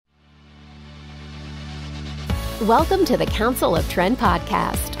Welcome to the Council of Trent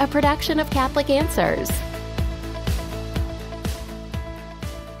podcast, a production of Catholic Answers.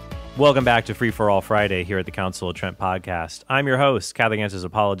 Welcome back to Free for All Friday here at the Council of Trent podcast. I'm your host, Catholic Answers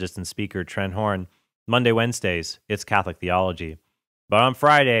apologist and speaker Trent Horn. Monday, Wednesdays, it's Catholic theology. But on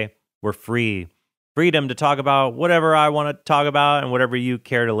Friday, we're free. Freedom to talk about whatever I want to talk about and whatever you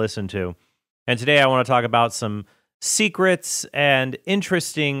care to listen to. And today I want to talk about some secrets and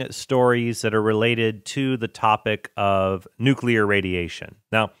interesting stories that are related to the topic of nuclear radiation.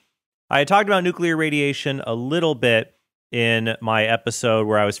 Now, I had talked about nuclear radiation a little bit in my episode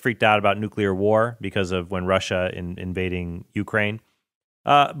where I was freaked out about nuclear war because of when Russia invading Ukraine.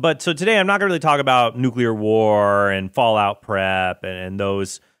 But so today I'm not going to really talk about nuclear war and fallout prep and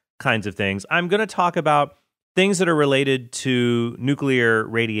those kinds of things. I'm going to talk about things that are related to nuclear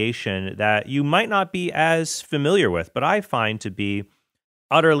radiation that you might not be as familiar with, but I find to be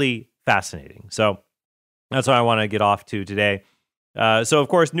utterly fascinating. So that's what I want to get off to today. So, of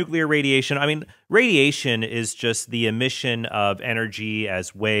course, nuclear radiation, radiation is just the emission of energy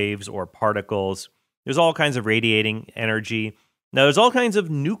as waves or particles. There's all kinds of radiating energy. Now, there's all kinds of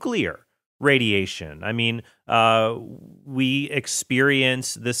nuclear radiation. We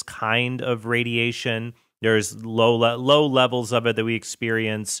experience this kind of radiation. There's low levels of it that we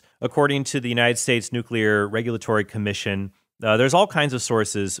experience. According to the United States Nuclear Regulatory Commission, there's all kinds of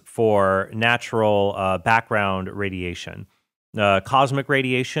sources for natural background radiation. Cosmic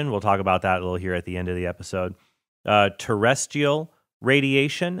radiation, we'll talk about that a little here at the end of the episode. Terrestrial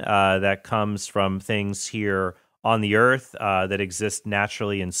radiation that comes from things here on the Earth that exist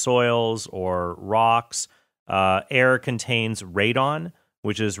naturally in soils or rocks. Air contains radon,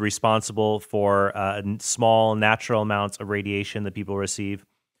 which is responsible for small natural amounts of radiation that people receive.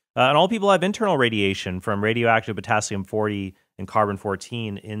 And all people have internal radiation from radioactive potassium-40 and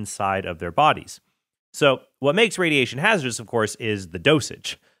carbon-14 inside of their bodies. So what makes radiation hazardous, of course, is the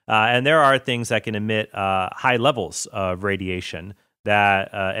dosage. And there are things that can emit high levels of radiation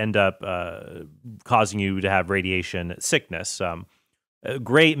that end up causing you to have radiation sickness. A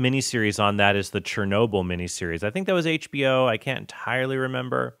great miniseries on that is the Chernobyl miniseries. I think that was HBO. I can't entirely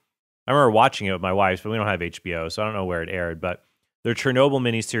remember. I remember watching it with my wife, but we don't have HBO, so I don't know where it aired. But the Chernobyl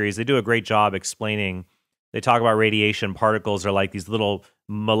miniseries, they do a great job explaining. They talk about radiation particles are like these little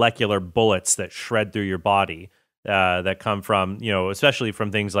molecular bullets that shred through your body that come from, especially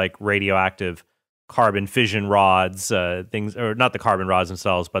from things like radioactive carbon fission rods, things, or not the carbon rods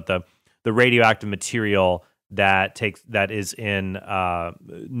themselves, but the radioactive material that is in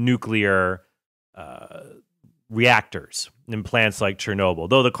nuclear reactors in plants like Chernobyl.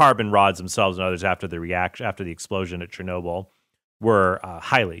 Though the carbon rods themselves and others after the explosion at Chernobyl were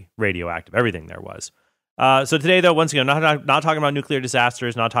highly radioactive. Everything there was. So today, though, once again, not talking about nuclear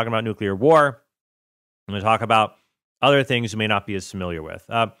disasters, not talking about nuclear war. I'm going to talk about other things you may not be as familiar with.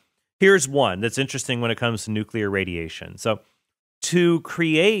 Here's one that's interesting when it comes to nuclear radiation. So to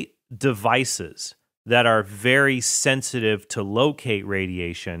create devices that are very sensitive to locate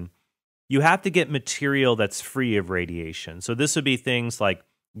radiation, you have to get material that's free of radiation. So this would be things like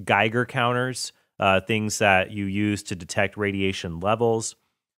Geiger counters, things that you use to detect radiation levels,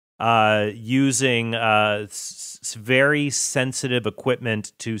 using very sensitive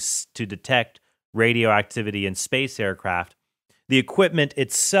equipment to detect radioactivity in space aircraft. The equipment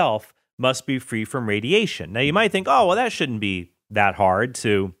itself must be free from radiation. Now, you might think, oh, well, that shouldn't be that hard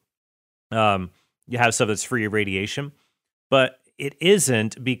to you have stuff that's free of radiation, but it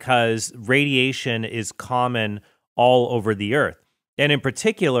isn't, because radiation is common all over the Earth. And in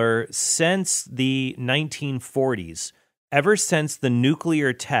particular, since the 1940s, ever since the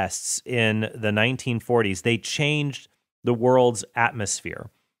nuclear tests in the 1940s, they changed the world's atmosphere.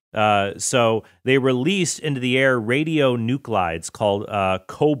 So they released into the air radionuclides called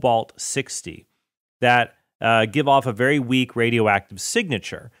cobalt-60 that give off a very weak radioactive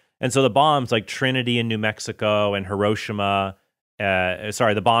signature. And so the bombs like Trinity in New Mexico and the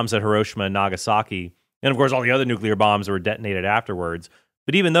bombs at Hiroshima and Nagasaki, and of course all the other nuclear bombs that were detonated afterwards,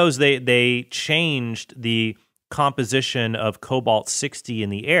 but even those, they changed the composition of cobalt-60 in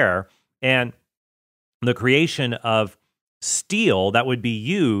the air, and the creation of steel that would be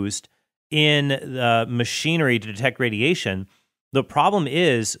used in the machinery to detect radiation. The problem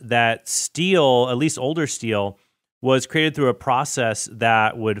is that steel, at least older steel, was created through a process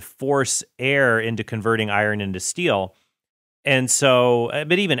that would force air into converting iron into steel. And so,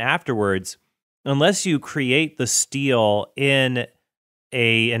 but even afterwards, unless you create the steel in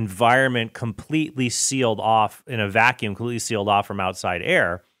a environment completely sealed off, in a vacuum, completely sealed off from outside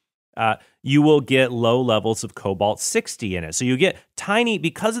air, you will get low levels of cobalt-60 in it. So you get tiny,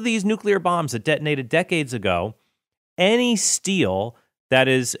 because of these nuclear bombs that detonated decades ago, any steel that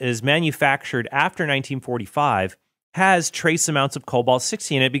is manufactured after 1945 has trace amounts of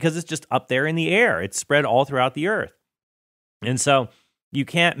cobalt-60 in it because it's just up there in the air. It's spread all throughout the earth. And so you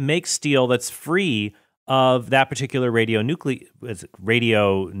can't make steel that's free of that particular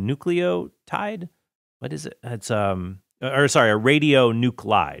radionucleotide. What is it? It's a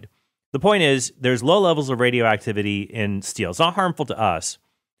radionuclide. The point is, there's low levels of radioactivity in steel. It's not harmful to us,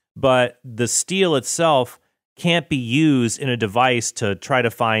 but the steel itself can't be used in a device to try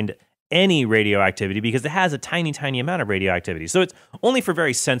to find any radioactivity because it has a tiny, tiny amount of radioactivity. So it's only for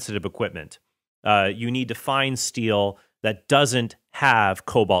very sensitive equipment. You need to find steel that doesn't have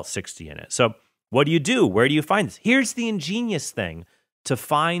cobalt-60 in it. So what do you do? Where do you find this? Here's the ingenious thing to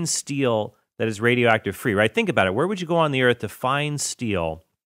find steel that is radioactive free, right? Think about it. Where would you go on the earth to find steel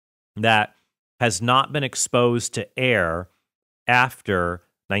that has not been exposed to air after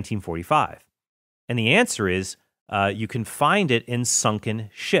 1945? And the answer is you can find it in sunken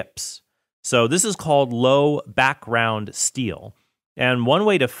ships. So this is called low background steel. And one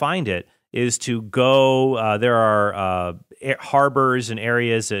way to find it is to go, there are harbors and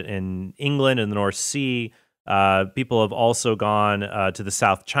areas in England and the North Sea. People have also gone to the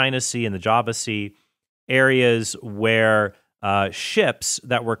South China Sea and the Java Sea, areas where ships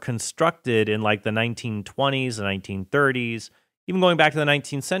that were constructed in like the 1920s, the 1930s, even going back to the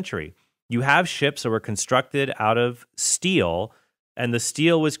 19th century. You have ships that were constructed out of steel, and the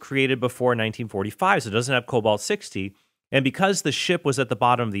steel was created before 1945, so it doesn't have cobalt-60. And because the ship was at the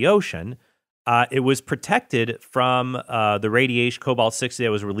bottom of the ocean, it was protected from the radiation cobalt-60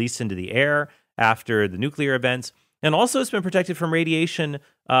 that was released into the air after the nuclear events. And also it's been protected from radiation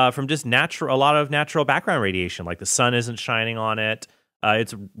from just a lot of natural background radiation, like the sun isn't shining on it.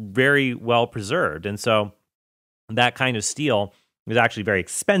 It's very well preserved. And so that kind of steel is actually very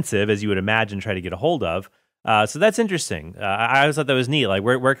expensive, as you would imagine, try to get a hold of. So that's interesting. I always thought that was neat. Like,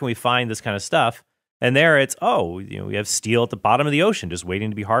 where can we find this kind of stuff? And there it's, we have steel at the bottom of the ocean just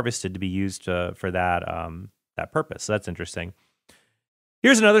waiting to be harvested to be used for that purpose. So that's interesting.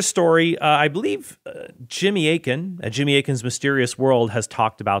 Here's another story. I believe Jimmy Akin at Jimmy Akin's Mysterious World has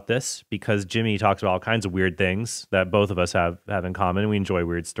talked about this because Jimmy talks about all kinds of weird things that both of us have in common. We enjoy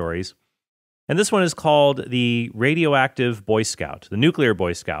weird stories. And this one is called the Radioactive Boy Scout, the Nuclear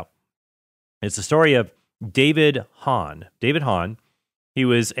Boy Scout. It's the story of David Hahn. David Hahn, he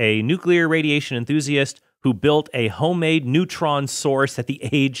was a nuclear radiation enthusiast who built a homemade neutron source at the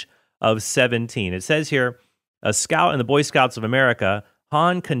age of 17. It says here, a scout in the Boy Scouts of America,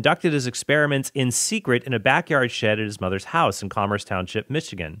 Hahn conducted his experiments in secret in a backyard shed at his mother's house in Commerce Township,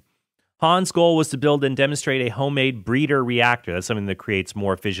 Michigan. Hahn's goal was to build and demonstrate a homemade breeder reactor. That's something that creates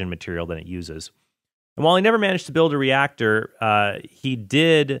more fission material than it uses. And while he never managed to build a reactor, he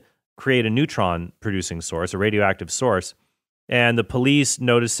did create a neutron-producing source, a radioactive source. And the police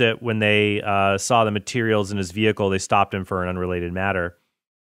noticed it when they saw the materials in his vehicle. They stopped him for an unrelated matter.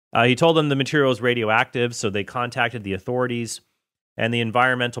 He told them the material was radioactive, so they contacted the authorities. And the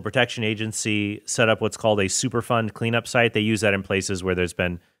Environmental Protection Agency set up what's called a Superfund cleanup site. They use that in places where there's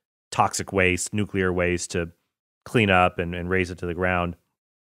been toxic waste, nuclear waste, to clean up and raise it to the ground.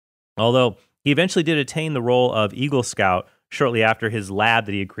 Although he eventually did attain the role of Eagle Scout shortly after his lab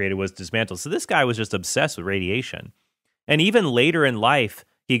that he had created was dismantled. So this guy was just obsessed with radiation. And even later in life,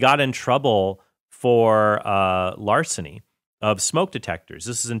 he got in trouble for larceny of smoke detectors.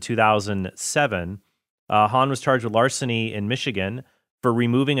 This is in 2007. Hahn was charged with larceny in Michigan for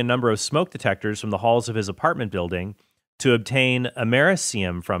removing a number of smoke detectors from the halls of his apartment building to obtain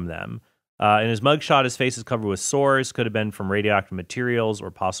americium from them. In his mugshot, his face is covered with sores, could have been from radioactive materials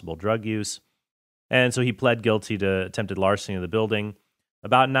or possible drug use. And so he pled guilty to attempted larceny of the building.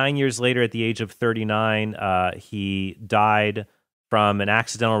 About 9 years later, at the age of 39, he died from an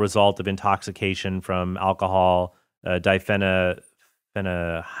accidental result of intoxication from alcohol,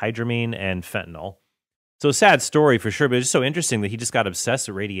 diphenhydramine, and fentanyl. So a sad story for sure, but it's just so interesting that he just got obsessed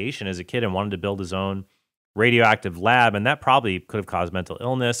with radiation as a kid and wanted to build his own radioactive lab, and that probably could have caused mental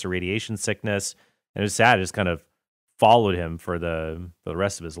illness or radiation sickness. And it's sad; it just kind of followed him for the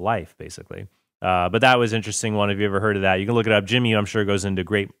rest of his life, basically. But that was an interesting one. Have you ever heard of that? You can look it up. Jimmy, I'm sure, goes into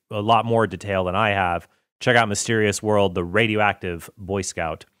a lot more detail than I have. Check out Mysterious World, the Radioactive Boy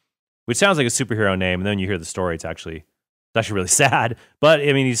Scout, which sounds like a superhero name, and then you hear the story, it's actually really sad. But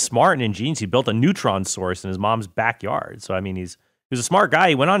I mean, he's smart and ingenious. He built a neutron source in his mom's backyard. So I mean, he was a smart guy.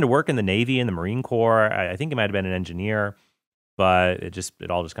 He went on to work in the Navy and the Marine Corps. I think he might have been an engineer, but it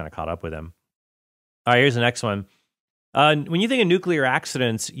all just kind of caught up with him. All right, here's the next one. When you think of nuclear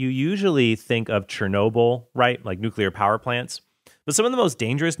accidents, you usually think of Chernobyl, right? Like nuclear power plants. But some of the most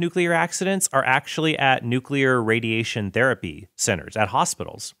dangerous nuclear accidents are actually at nuclear radiation therapy centers, at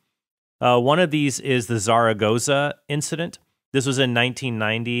hospitals. One of these is the Zaragoza incident. This was in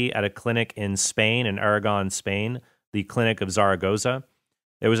 1990 at a clinic in Spain, in Aragon, Spain, the clinic of Zaragoza.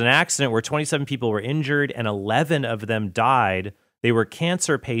 There was an accident where 27 people were injured and 11 of them died. They were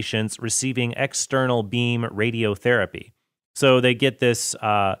cancer patients receiving external beam radiotherapy. So they get this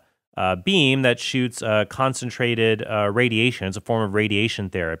beam that shoots concentrated radiation. It's a form of radiation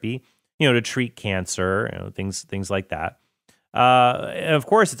therapy, to treat cancer, things like that. And of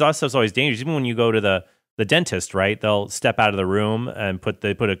course, it's always dangerous. Even when you go to the dentist, right? They'll step out of the room and put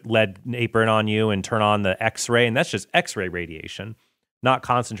a lead apron on you and turn on the X-ray, and that's just X-ray radiation, not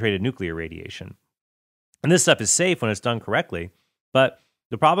concentrated nuclear radiation. And this stuff is safe when it's done correctly. But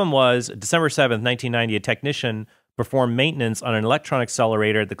the problem was, December 7th, 1990, a technician performed maintenance on an electron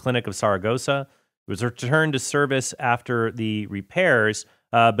accelerator at the clinic of Zaragoza. It was returned to service after the repairs,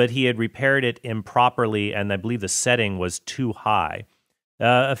 but he had repaired it improperly, and I believe the setting was too high.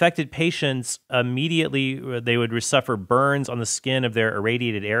 Affected patients immediately, they would suffer burns on the skin of their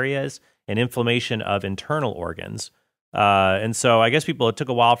irradiated areas and inflammation of internal organs. And so I guess it took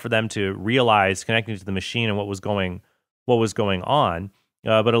a while for them to realize, connecting to the machine, and what was going on.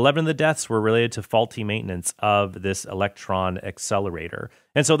 But 11 of the deaths were related to faulty maintenance of this electron accelerator.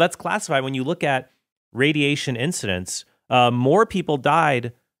 And so that's classified. When you look at radiation incidents, more people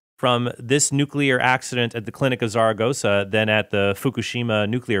died from this nuclear accident at the clinic of Zaragoza than at the Fukushima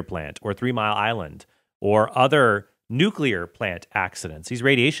nuclear plant or 3 Mile Island or other nuclear plant accidents. These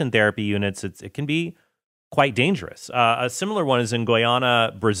radiation therapy units, it can be quite dangerous. A similar one is in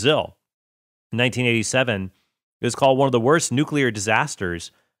Guyana, Brazil, in 1987. It was called one of the worst nuclear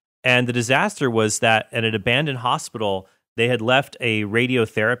disasters. And the disaster was that at an abandoned hospital, they had left a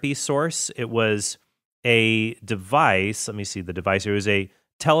radiotherapy source. It was a device. Let me see the device. It was a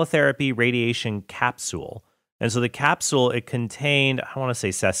teletherapy radiation capsule. And so the capsule, it contained, I want to say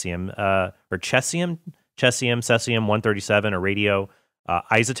cesium, or cesium-137, a radio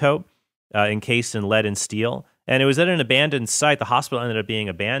isotope encased in lead and steel. And it was at an abandoned site. The hospital ended up being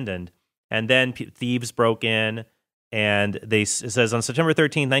abandoned. And then thieves broke in, and it says on September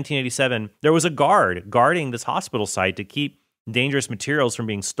 13, 1987, there was a guard guarding this hospital site to keep dangerous materials from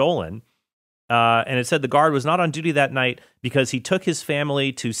being stolen. And it said the guard was not on duty that night because he took his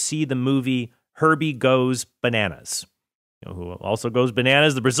family to see the movie Herbie Goes Bananas. Who also goes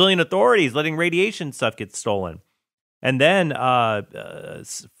bananas? The Brazilian authorities letting radiation stuff get stolen. And then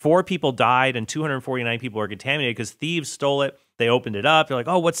 4 people died and 249 people were contaminated because thieves stole it. They opened it up. They're like,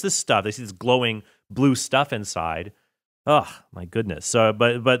 oh, what's this stuff? They see this glowing blue stuff inside. Oh, my goodness. So,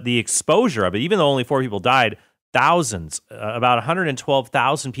 but the exposure of it, even though only 4 people died, thousands, about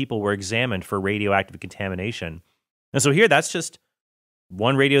 112,000 people were examined for radioactive contamination. And so here, that's just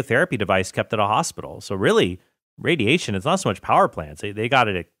one radiotherapy device kept at a hospital. So really, radiation, it's not so much power plants. They got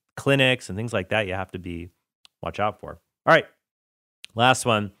it at clinics and things like that you have to watch out for. All right, last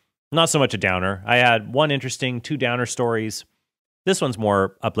one. Not so much a downer. I had 2 downer stories. This one's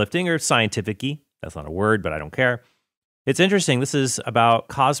more uplifting or scientific-y. That's not a word, but I don't care. It's interesting. This is about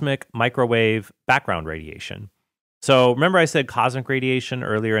cosmic microwave background radiation. So remember I said cosmic radiation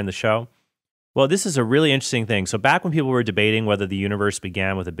earlier in the show? Well, this is a really interesting thing. So back when people were debating whether the universe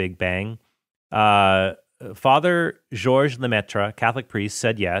began with a Big Bang, Father Georges Lemaitre, Catholic priest,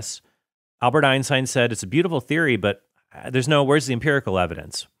 said yes. Albert Einstein said it's a beautiful theory, but where's the empirical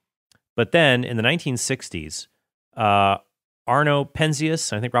evidence? But then in the 1960s, Arno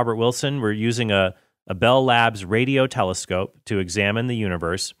Penzias, I think Robert Wilson, were using a Bell Labs radio telescope to examine the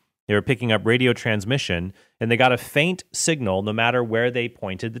universe. They were picking up radio transmission, and they got a faint signal no matter where they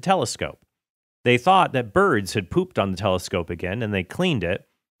pointed the telescope. They thought that birds had pooped on the telescope again, and they cleaned it.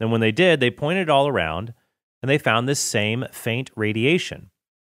 And when they did, they pointed it all around, and they found this same faint radiation.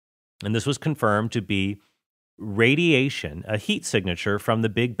 And this was confirmed to be radiation, a heat signature from the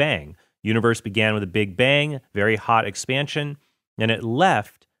Big Bang. Universe began with a Big Bang, very hot expansion, and it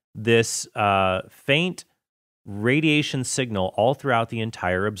left this faint radiation signal all throughout the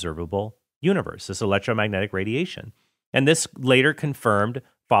entire observable universe, this electromagnetic radiation. And this later confirmed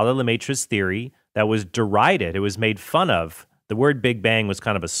Father Lemaitre's theory that was derided. It was made fun of. The word Big Bang was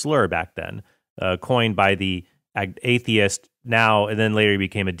kind of a slur back then, coined by the atheist, now and then later he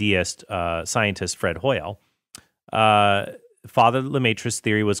became a deist scientist, Fred Hoyle. Father Lemaitre's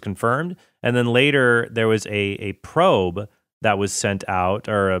theory was confirmed, and then later there was a probe that was sent out,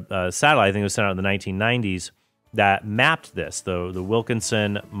 or a satellite, I think it was sent out in the 1990s, that mapped this, the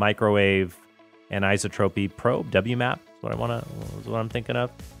Wilkinson Microwave Anisotropy Probe, WMAP, is what I'm thinking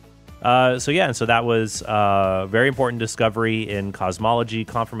of. So that was a very important discovery in cosmology,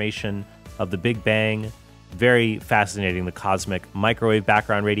 confirmation of the Big Bang. Very fascinating, the cosmic microwave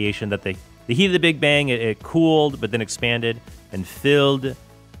background radiation that the heat of the Big Bang, it cooled, but then expanded and filled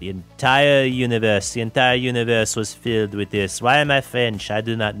the entire universe. The entire universe was filled with this. Why am I French? I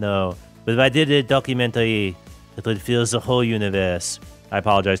do not know. But if I did a documentary, it would fill the whole universe. I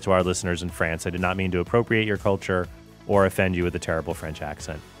apologize to our listeners in France. I did not mean to appropriate your culture or offend you with a terrible French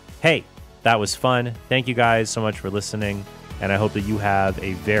accent. Hey, that was fun. Thank you guys so much for listening, and I hope that you have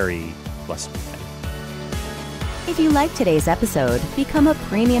a very blessed weekend. If you liked today's episode, become a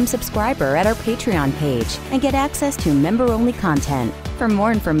premium subscriber at our Patreon page and get access to member-only content. For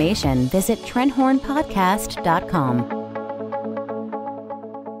more information, visit TrentHornPodcast.com.